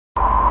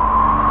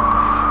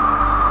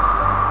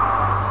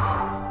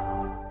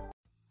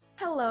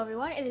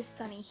everyone, it is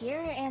Sunny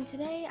here, and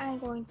today I'm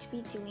going to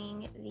be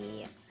doing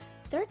the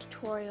third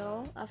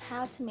tutorial of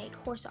how to make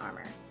horse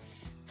armor.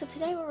 So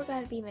today what we're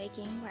going to be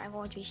making, what I'm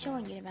going to be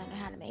showing you about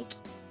how to make,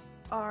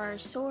 are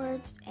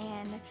swords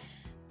and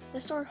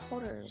the sword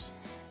holders.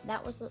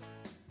 That was the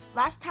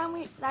last time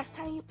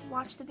you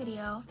watched the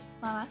video,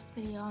 my last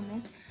video on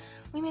this,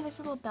 we made this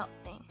little belt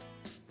thing.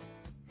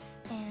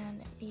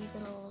 And the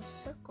little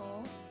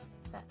circle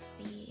that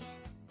the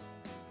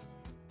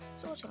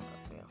sword's gonna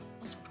go through,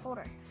 a sword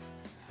holder.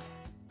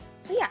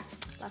 So yeah,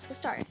 let's get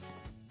started.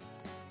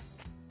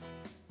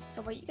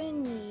 So what you're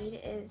gonna need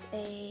is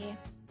a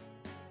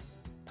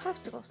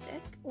popsicle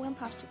stick, one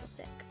popsicle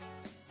stick,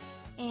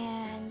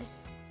 and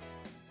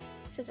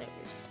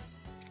scissors.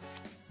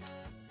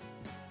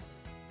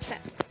 So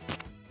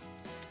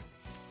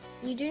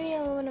you do need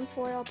aluminum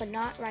foil, but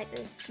not for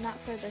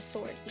the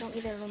sword. You don't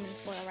need the aluminum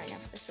foil right now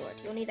for the sword.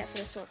 You'll need that for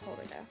the sword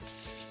holder though.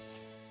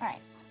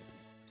 Alright.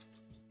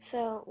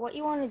 So what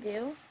you want to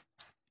do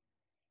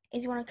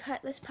is you want to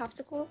cut this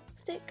popsicle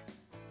stick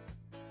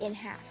in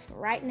half,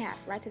 right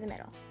through the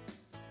middle.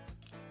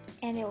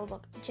 And it will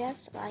look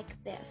just like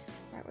this,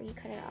 right where you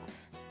cut it off.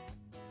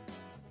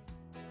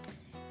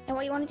 And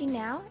what you want to do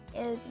now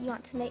is you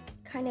want to make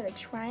kind of a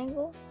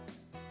triangle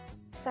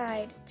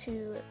side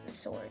to the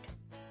sword.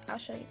 I'll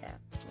show you that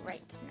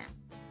right now.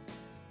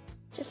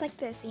 Just like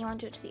this, and you want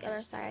to do it to the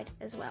other side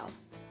as well.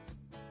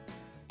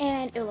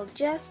 And it'll look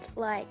just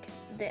like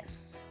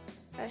this,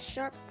 a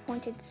sharp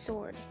pointed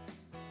sword.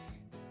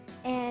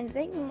 And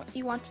then what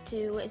you want to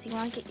do is you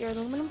want to get your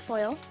aluminum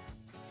foil,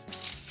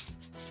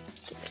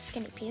 get the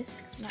skinny piece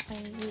because we're not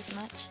going to use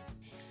much,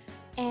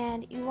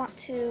 and you want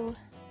to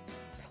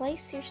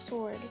place your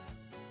sword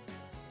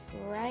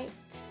right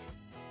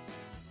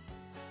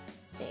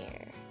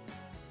there.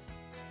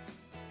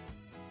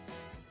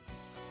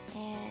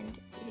 And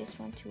you just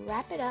want to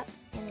wrap it up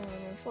in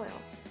aluminum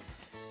foil,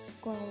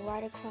 going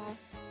right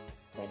across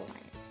where the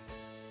line is.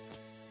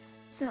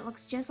 So it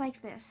looks just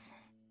like this,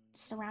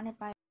 surrounded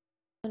by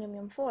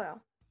aluminum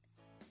foil.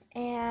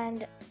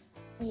 And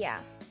yeah,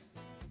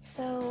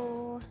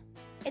 so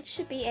it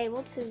should be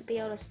able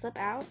to slip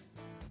out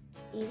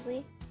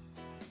easily,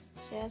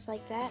 just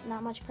like that.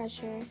 Not much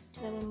pressure to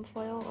the aluminum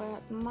foil, or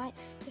it might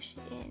squish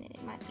it in and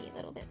it might be a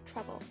little bit of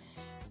trouble.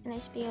 And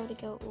it should be able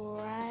to go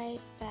right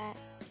back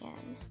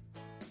in,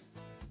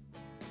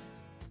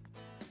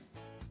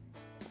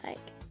 like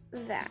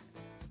that.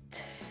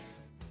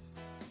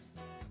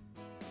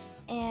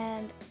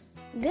 And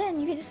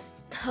then you can just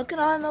hook it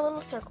on the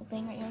little circle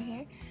thing right over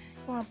here.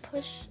 You want to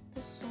push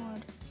the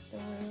sword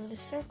through the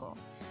circle.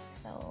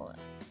 So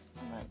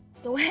I'm going to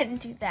go ahead and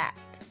do that.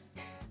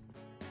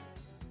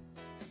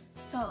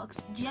 So it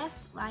looks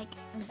just like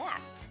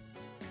that.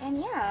 And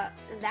yeah,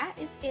 that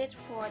is it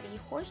for the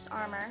horse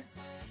armor.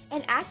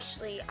 And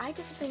actually, I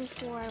did something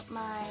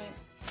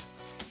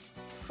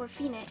for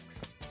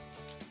Phoenix.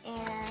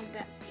 And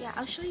yeah,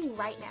 I'll show you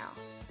right now.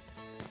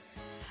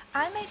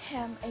 I made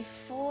him a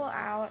full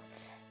out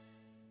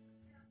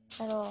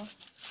little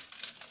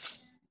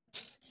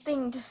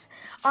thing, just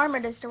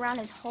armor to surround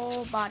his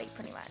whole body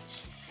pretty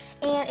much.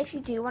 And if you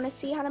do want to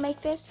see how to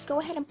make this, go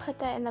ahead and put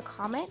that in the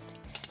comment.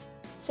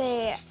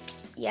 Say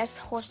yes,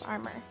 horse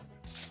armor,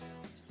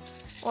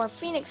 or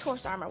Phoenix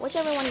horse armor,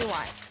 whichever one you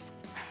want.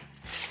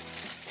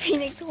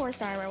 Phoenix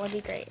horse armor would be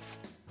great.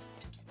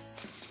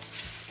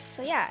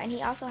 So yeah, and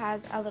he also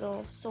has a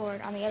little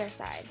sword on the other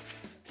side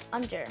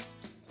under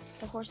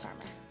the horse armor.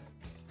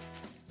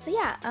 So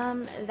yeah,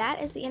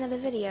 that is the end of the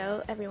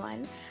video,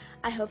 everyone.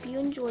 I hope you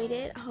enjoyed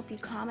it. I hope you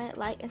comment,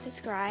 like, and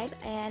subscribe,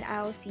 and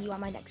I will see you on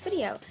my next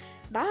video.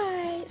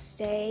 Bye!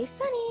 Stay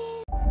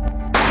sunny!